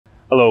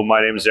Hello,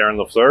 my name is Erron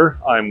Leafloor.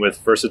 I'm with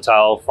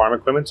Versatile Farm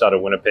Equipment out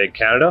of Winnipeg,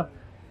 Canada.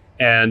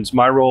 And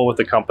my role with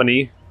the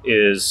company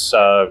is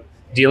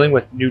dealing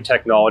with new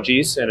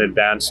technologies and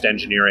advanced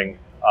engineering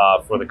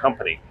for the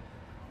company.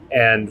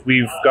 And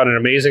we've got an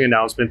amazing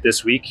announcement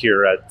this week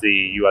here at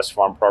the US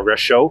Farm Progress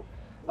Show,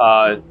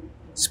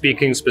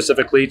 speaking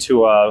specifically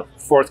to a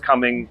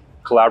forthcoming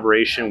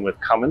collaboration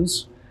with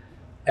Cummins,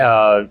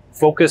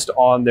 focused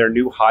on their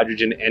new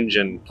hydrogen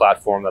engine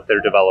platform that they're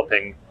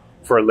developing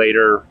for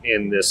later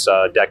in this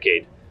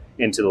decade,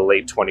 into the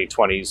late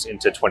 2020s,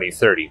 into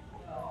 2030.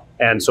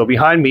 And so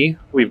behind me,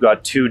 we've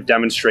got two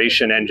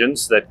demonstration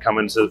engines that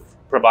Cummins have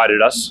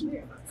provided us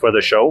for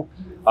the show.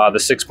 The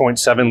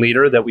 6.7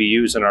 liter that we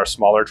use in our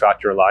smaller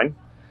tractor line.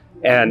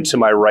 And to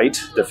my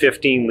right, the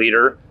 15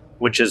 liter,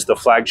 which is the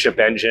flagship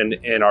engine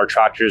in our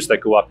tractors that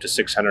go up to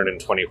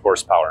 620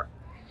 horsepower.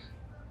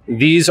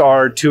 These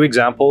are two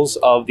examples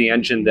of the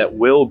engine that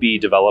will be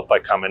developed by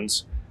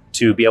Cummins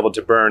to be able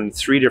to burn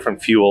 3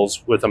 different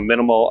fuels with a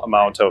minimal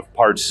amount of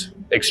parts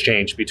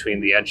exchange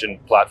between the engine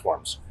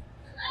platforms.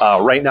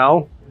 Right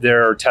now,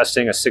 they're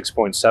testing a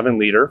 6.7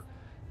 liter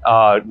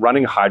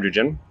running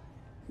hydrogen,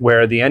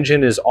 where the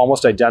engine is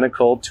almost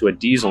identical to a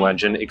diesel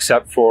engine,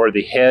 except for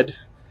the head,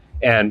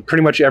 and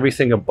pretty much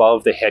everything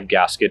above the head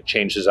gasket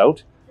changes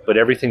out, but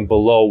everything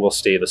below will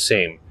stay the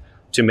same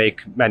to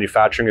make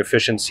manufacturing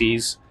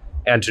efficiencies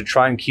and to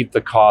try and keep the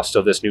cost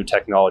of this new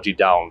technology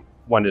down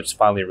when it's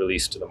finally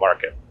released to the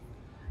market.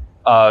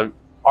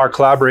 Our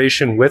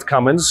collaboration with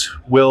Cummins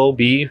will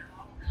be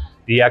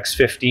the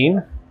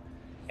X15,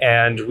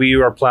 and we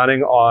are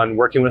planning on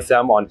working with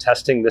them on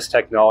testing this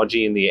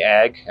technology in the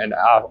ag and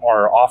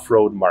our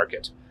off-road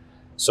market.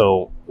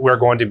 So we're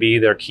going to be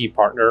their key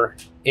partner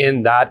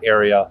in that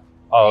area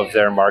of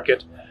their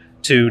market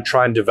to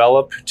try and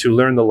develop, to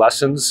learn the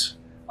lessons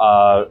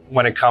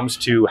when it comes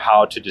to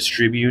how to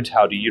distribute,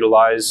 how to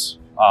utilize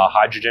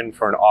hydrogen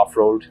for an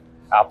off-road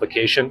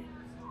application,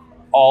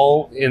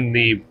 all in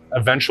the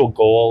eventual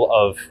goal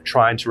of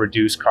trying to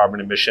reduce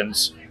carbon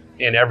emissions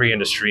in every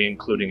industry,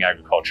 including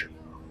agriculture.